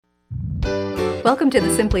Welcome to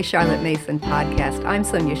the Simply Charlotte Mason podcast. I'm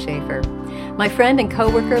Sonia Schaefer. My friend and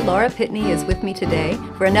coworker Laura Pitney is with me today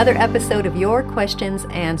for another episode of Your Questions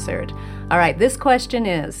Answered. All right, this question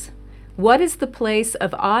is, what is the place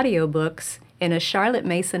of audiobooks in a Charlotte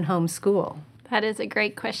Mason homeschool? That is a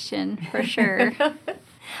great question, for sure.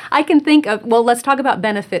 I can think of, well, let's talk about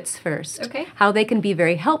benefits first. Okay. How they can be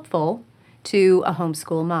very helpful to a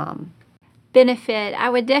homeschool mom. Benefit, I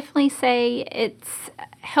would definitely say it's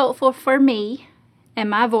helpful for me and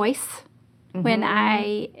my voice when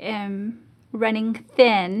I am running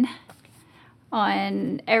thin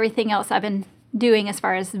on everything else I've been doing as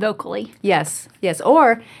far as vocally. Yes.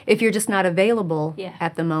 Or if you're just not available Yeah.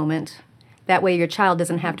 at the moment, that way your child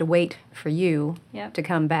doesn't have to wait for you Yep. to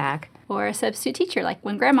come back. Or a substitute teacher, like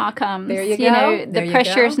when grandma comes. There you know, go. the There you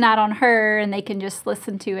pressure's go. not on her and they can just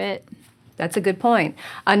listen to it. That's a good point.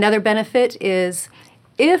 Another benefit is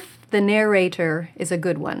if the narrator is a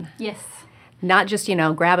good one. Yes. Not just,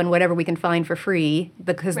 grabbing whatever we can find for free,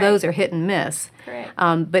 because Right. those are hit and miss. Correct.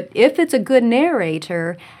 But if it's a good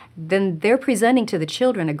narrator, then they're presenting to the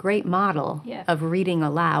children a great model Yeah. of reading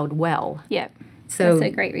aloud well. Yep. So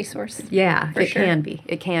That's a great resource. yeah, For it sure. can be.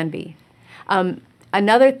 It can be.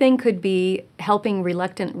 Another thing could be helping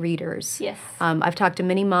reluctant readers. Yes. I've talked to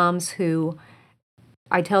many moms who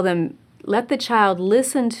I tell them, let the child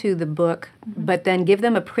listen to the book, but then give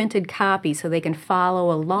them a printed copy so they can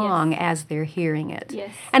follow along as they're hearing it.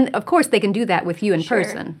 Yes. And of course, they can do that with you in Sure.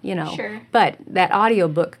 person, Sure. But that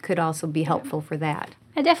audiobook could also be helpful for that.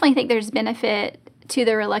 I definitely think there's benefit to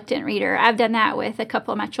the reluctant reader. I've done that with a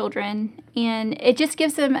couple of my children, and it just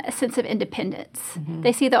gives them a sense of independence.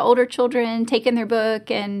 They see the older children taking their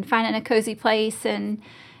book and finding a cozy place and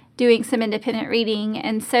doing some independent reading.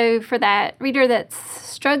 And so for that reader that's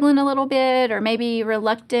struggling a little bit or maybe a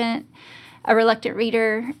reluctant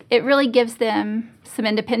reader, it really gives them some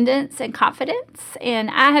independence and confidence.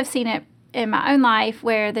 And I have seen it in my own life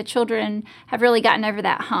where the children have really gotten over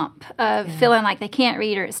that hump of feeling like they can't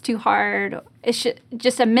read or it's too hard. It's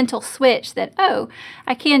just a mental switch that, oh,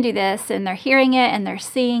 I can do this, and they're hearing it and they're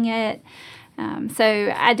seeing it.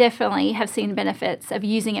 So I definitely have seen benefits of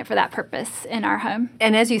using it for that purpose in our home.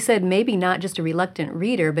 And as you said, maybe not just a reluctant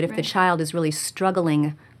reader, but if the child is really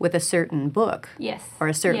struggling with a certain book Yes. or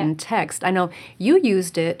a certain text. I know you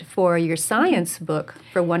used it for your science book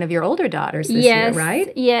for one of your older daughters this year,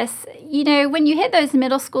 right? Yes. When you hit those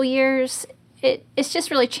middle school years, it's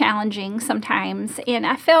just really challenging sometimes. And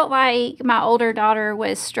I felt like my older daughter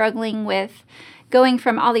was struggling with going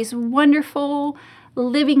from all these wonderful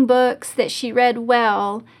living books that she read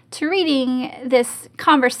well to reading this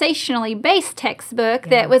conversationally based textbook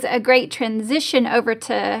that was a great transition over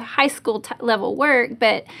to high school level work,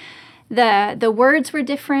 but the words were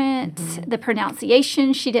different, the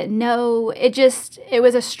pronunciation she didn't know. It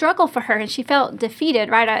was a struggle for her, and she felt defeated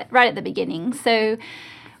right at the beginning. So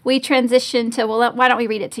we transitioned to, well, why don't we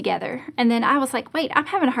read it together? And then I was like, wait, I'm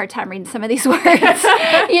having a hard time reading some of these words. So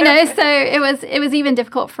it was even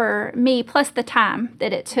difficult for me, plus the time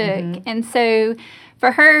that it took. And so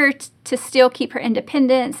for her to still keep her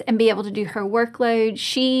independence and be able to do her workload,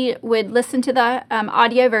 she would listen to the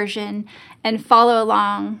audio version and follow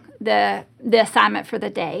along the assignment for the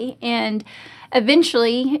day. And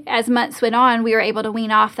eventually, as months went on, we were able to wean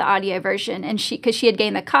off the audio version, and because she had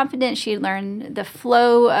gained the confidence, she had learned the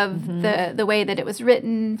flow of the way that it was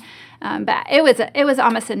written. But it was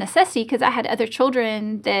almost a necessity because I had other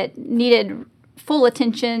children that needed full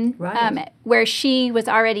attention, Right. where she was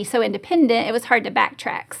already so independent, it was hard to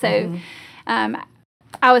backtrack. So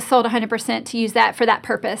I was sold 100% to use that for that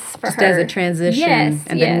purpose for Just her. as a transition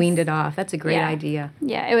and then weaned it off. That's a great Yeah. idea.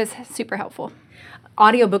 Yeah, it was super helpful.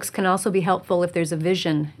 Audiobooks can also be helpful if there's a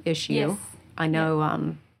vision issue. Yes. I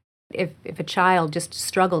know if a child just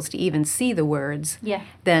struggles to even see the words, Yeah.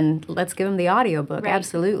 then let's give them the audiobook, Right.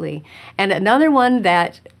 absolutely. And another one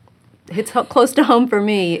that hits close to home for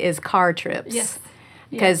me is car trips. Yes.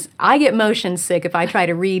 Because I get motion sick if I try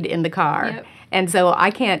to read in the car. Yep. And so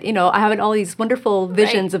I can't, I have all these wonderful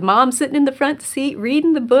visions of mom sitting in the front seat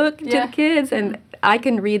reading the book to Yeah. the kids, and I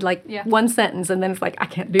can read one sentence, and then it's like, I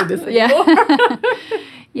can't do this anymore. Yeah.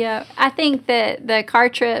 Yeah. I think that the car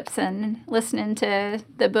trips and listening to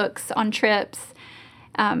the books on trips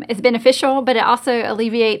is beneficial, but it also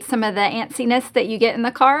alleviates some of the antsiness that you get in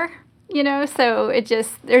the car, so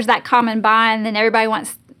there's that common bond, and everybody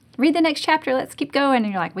wants read the next chapter, let's keep going.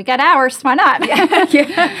 And you're like, we got hours, why not?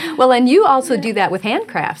 Yeah. Well, and you also do that with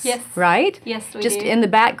handcrafts, Yes. right? Yes, we Just do. in the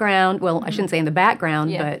background, well, I shouldn't say in the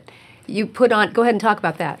background, Yeah. but you put on, go ahead and talk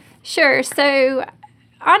about that. Sure. So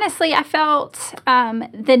honestly, I felt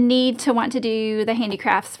the need to want to do the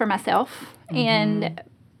handicrafts for myself. And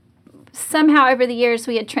somehow over the years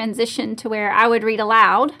we had transitioned to where I would read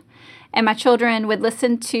aloud and my children would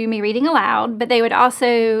listen to me reading aloud, but they would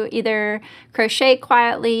also either crochet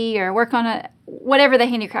quietly or work on whatever the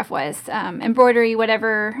handicraft was, embroidery,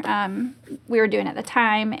 whatever we were doing at the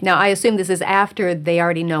time. Now, I assume this is after they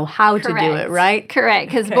already know how to do it, right?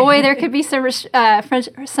 Correct, because boy, there could be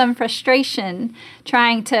some frustration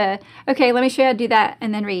trying to, okay, let me show you how to do that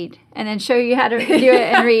and then read, and then show you how to do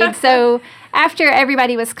it and read. So after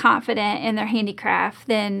everybody was confident in their handicraft,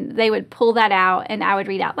 then they would pull that out and I would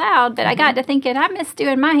read out loud. But I got to thinking, I miss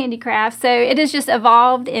doing my handicraft. So it has just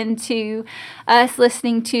evolved into us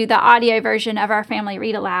listening to the audio version of our family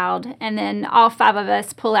read aloud, and then all 5 of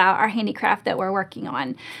us pull out our handicraft that we're working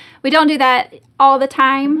on. We don't do that all the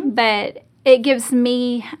time, but it gives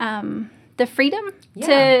me the freedom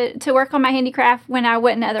to work on my handicraft when I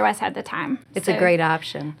wouldn't otherwise have the time. It's a great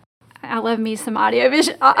option. I love me some audio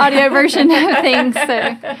version of things.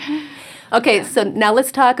 So. Okay, so now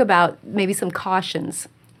let's talk about maybe some cautions,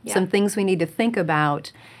 some things we need to think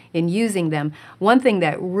about in using them. One thing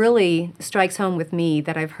that really strikes home with me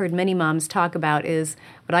that I've heard many moms talk about is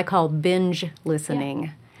what I call binge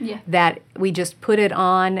listening. Yeah. That we just put it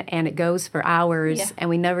on and it goes for hours and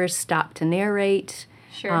we never stop to narrate.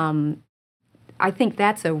 Sure. I think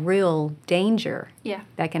that's a real danger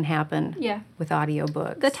that can happen Yeah. with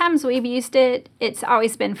audiobooks. The times we've used it, it's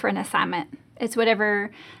always been for an assignment. It's whatever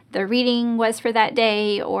the reading was for that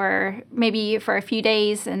day, or maybe for a few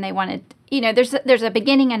days, and they wanted, there's a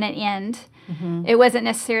beginning and an end. Mm-hmm. It wasn't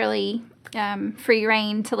necessarily free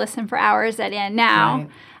reign to listen for hours at end. Now, right.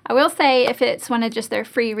 I will say if it's one of just their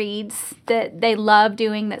free reads that they love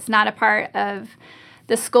doing that's not a part of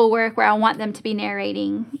the schoolwork where I want them to be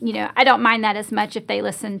narrating, I don't mind that as much if they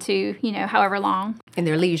listen to, however long. In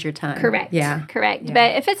their leisure time. Correct. Yeah. Correct. Yeah.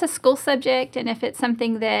 But if it's a school subject and if it's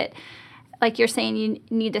something that, like you're saying, you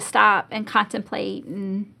need to stop and contemplate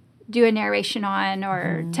and do a narration on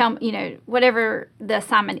or tell, whatever the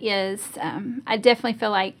assignment is, I definitely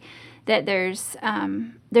feel like that there's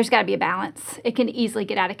got to be a balance. It can easily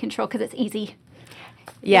get out of control because it's easy.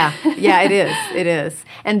 Yeah, it is. It is.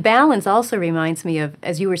 And balance also reminds me of,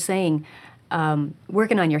 as you were saying,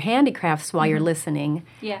 working on your handicrafts while you're listening.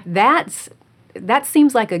 Yeah. That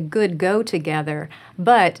seems like a good go together,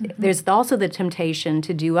 but there's also the temptation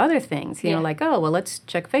to do other things, like, let's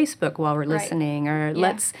check Facebook while we're listening, or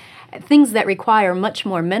things that require much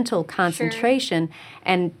more mental concentration,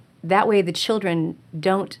 and that way the children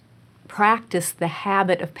don't practice the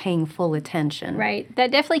habit of paying full attention. Right.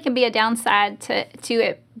 That definitely can be a downside to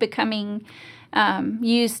it becoming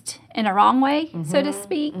used in a wrong way, so to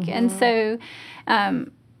speak. And so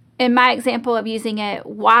in my example of using it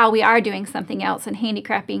while we are doing something else and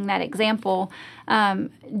handicraft being that example,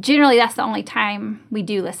 generally that's the only time we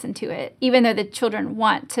do listen to it, even though the children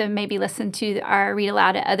want to maybe listen to our read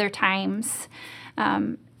aloud at other times.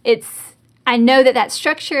 I know that that's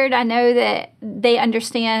structured. I know that they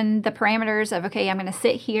understand the parameters of, okay, I'm going to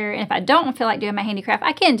sit here, and if I don't feel like doing my handicraft,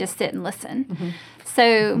 I can just sit and listen.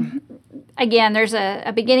 So, again, there's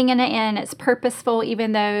a beginning and an end. It's purposeful,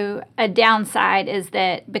 even though a downside is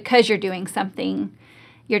that because you're doing something,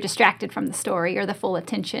 you're distracted from the story or the full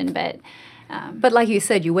attention. But like you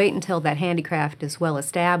said, you wait until that handicraft is well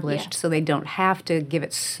established so they don't have to give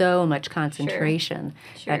it so much concentration.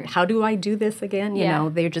 Sure. That, how do I do this again?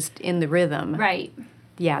 They're just in the rhythm. Right.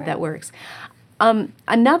 Yeah, right. That works.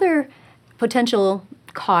 Another potential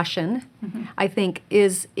caution, I think,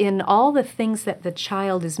 is in all the things that the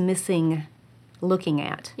child is missing looking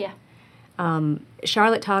at. Yeah.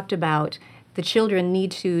 Charlotte talked about the children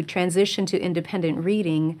need to transition to independent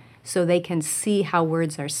reading so they can see how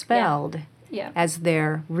words are spelled. Yeah. As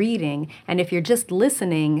they're reading. And if you're just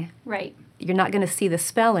listening, right, you're not going to see the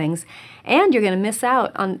spellings, and you're going to miss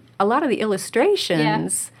out on a lot of the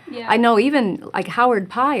illustrations. Yeah. I know even like Howard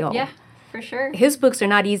Pyle. Yeah, for sure. His books are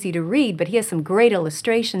not easy to read, but he has some great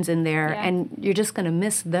illustrations in there, and you're just going to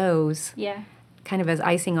miss those kind of as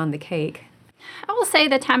icing on the cake. I will say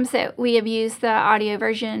the times that we have used the audio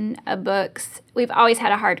version of books, we've always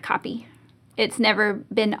had a hard copy. It's never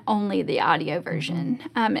been only the audio version.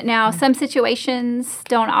 Now, some situations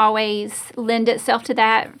don't always lend itself to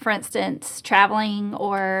that. For instance, traveling,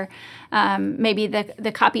 or maybe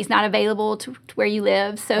the copy's not available to where you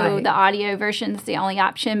live, so the audio version's the only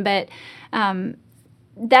option. But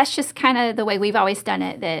that's just kind of the way we've always done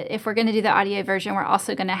it, that if we're going to do the audio version, we're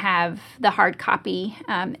also going to have the hard copy.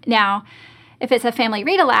 Now, if it's a family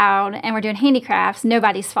read aloud and we're doing handicrafts,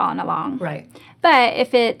 nobody's following along. Right. But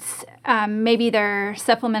if it's maybe their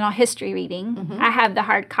supplemental history reading, I have the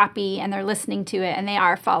hard copy and they're listening to it and they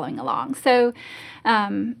are following along. So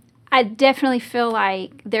I definitely feel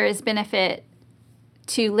like there is benefit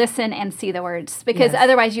to listen and see the words, because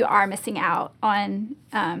otherwise you are missing out on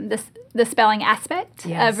the spelling aspect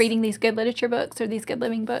of reading these good literature books or these good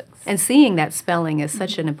living books. And seeing that spelling is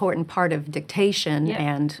such an important part of dictation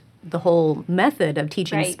and the whole method of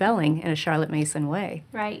teaching spelling in a Charlotte Mason way.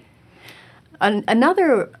 Right.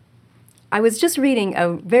 I was just reading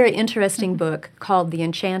a very interesting book called The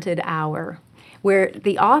Enchanted Hour, where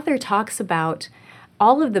the author talks about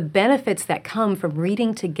all of the benefits that come from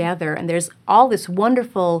reading together, and there's all this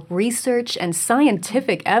wonderful research and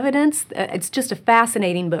scientific evidence. It's just a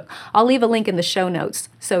fascinating book. I'll leave a link in the show notes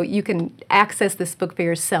so you can access this book for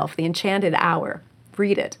yourself, The Enchanted Hour.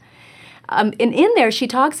 Read it. And in there, she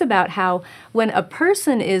talks about how when a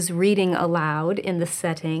person is reading aloud in the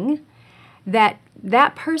setting,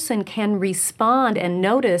 that person can respond and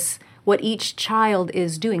notice what each child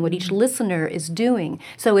is doing, what each listener is doing.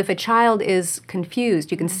 So if a child is confused,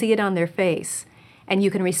 you can see it on their face, and you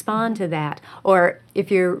can respond to that. Or if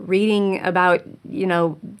you're reading about,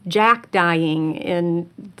 Jack dying in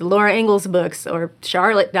the Laura Ingalls books, or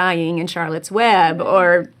Charlotte dying in Charlotte's Web,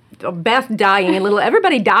 or Beth dying and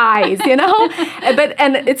everybody dies, and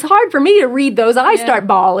it's hard for me to read those. I start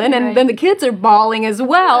bawling, and then the kids are bawling as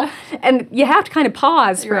well, and you have to kind of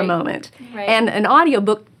pause for a moment. Right. And an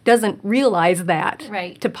audiobook doesn't realize that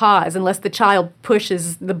to pause unless the child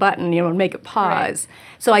pushes the button, and make it pause.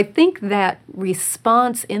 So I think that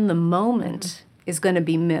response in the moment is going to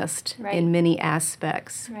be missed in many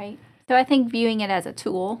aspects. Right. So I think viewing it as a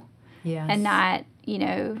tool and not,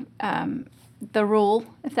 the rule,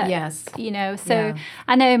 if that, so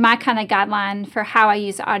I know my kind of guideline for how I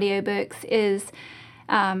use audiobooks is,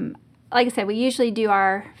 like I said, we usually do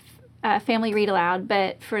our family read aloud,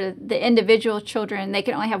 but for the individual children, they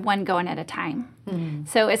can only have one going at a time. Mm-hmm.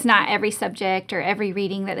 So it's not every subject or every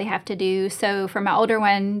reading that they have to do. So for my older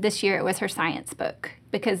one this year, it was her science book,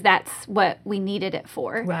 because that's what we needed it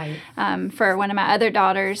for. Right. For one of my other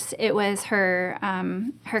daughters, it was her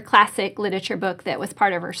classic literature book that was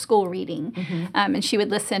part of her school reading, and she would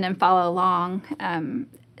listen and follow along. And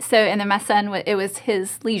then my son, it was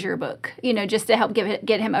his leisure book, just to help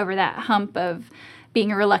get him over that hump of being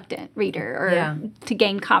a reluctant reader or to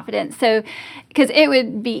gain confidence. So, because it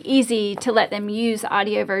would be easy to let them use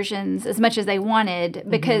audio versions as much as they wanted,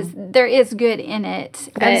 because there is good in it.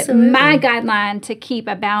 But my guideline to keep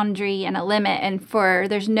a boundary and a limit, and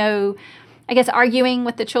there's no, arguing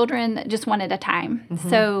with the children just one at a time.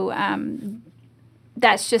 So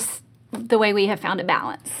that's just the way we have found a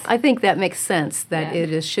balance. I think that makes sense, that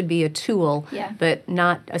it should be a tool, but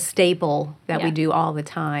not a staple that we do all the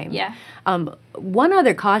time. Yeah. One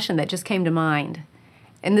other caution that just came to mind,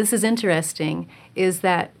 and this is interesting, is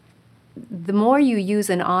that the more you use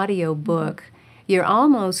an audio book, you're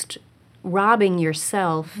almost robbing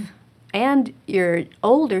yourself and your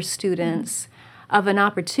older students of an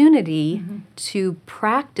opportunity to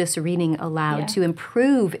practice reading aloud, to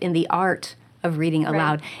improve in the art of reading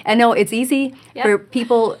aloud. I know it's easy for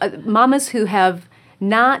people, mamas who have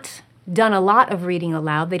not done a lot of reading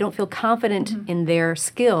aloud, they don't feel confident in their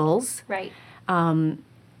skills. Right.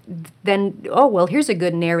 Then, here's a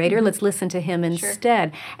good narrator, let's listen to him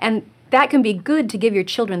instead. And that can be good to give your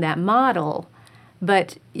children that model,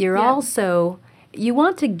 but you're also, you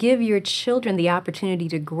want to give your children the opportunity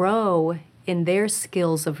to grow in their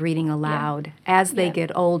skills of reading aloud as they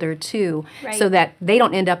get older too, so that they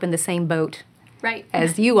don't end up in the same boat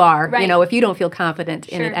as you are, if you don't feel confident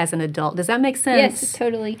in it as an adult. Does that make sense? Yes,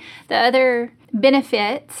 totally. The other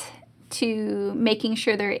benefit to making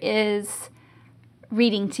sure there is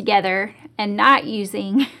reading together and not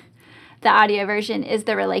using the audio version is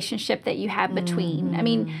the relationship that you have between. I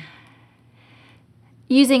mean,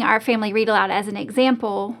 using our family read aloud as an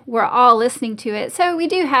example, we're all listening to it. So we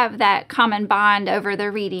do have that common bond over the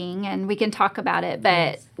reading, and we can talk about it.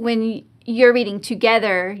 But when you're reading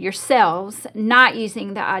together yourselves, not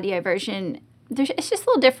using the audio version, it's just a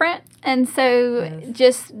little different. And so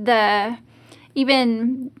just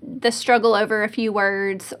even the struggle over a few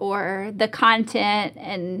words or the content,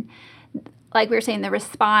 and like we were saying, the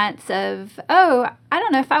response of, I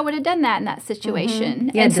don't know if I would have done that in that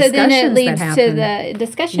situation. Yeah, and so then it leads to the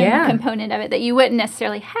discussion component of it that you wouldn't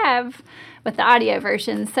necessarily have with the audio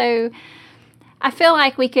version. So I feel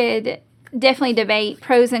like we could definitely debate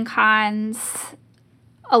pros and cons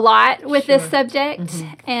a lot with this subject.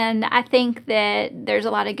 And I think that there's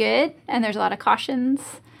a lot of good and there's a lot of cautions,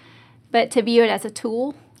 but to view it as a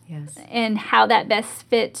tool and how that best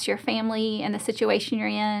fits your family and the situation you're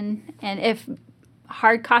in. And if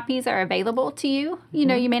hard copies are available to you, you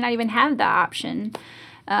may not even have the option.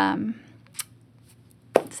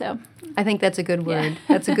 So I think that's a good word.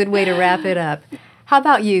 That's a good way to wrap it up. How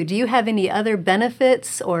about you? Do you have any other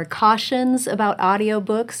benefits or cautions about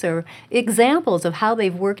audiobooks or examples of how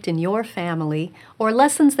they've worked in your family or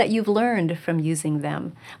lessons that you've learned from using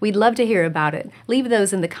them? We'd love to hear about it. Leave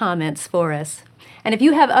those in the comments for us. And if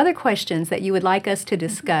you have other questions that you would like us to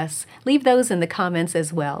discuss, leave those in the comments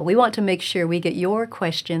as well. We want to make sure we get your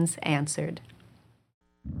questions answered.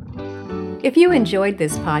 If you enjoyed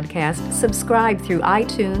this podcast, subscribe through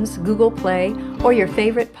iTunes, Google Play, or your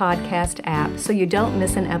favorite podcast app so you don't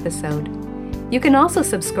miss an episode. You can also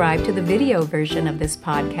subscribe to the video version of this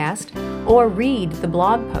podcast or read the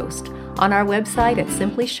blog post on our website at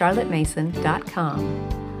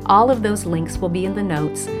simplycharlottemason.com. All of those links will be in the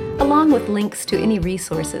notes, along with links to any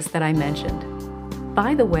resources that I mentioned.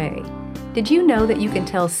 By the way, did you know that you can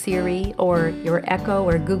tell Siri or your Echo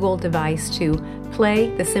or Google device to play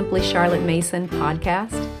the Simply Charlotte Mason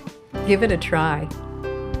podcast? Give it a try.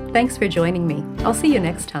 Thanks for joining me. I'll see you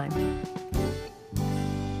next time.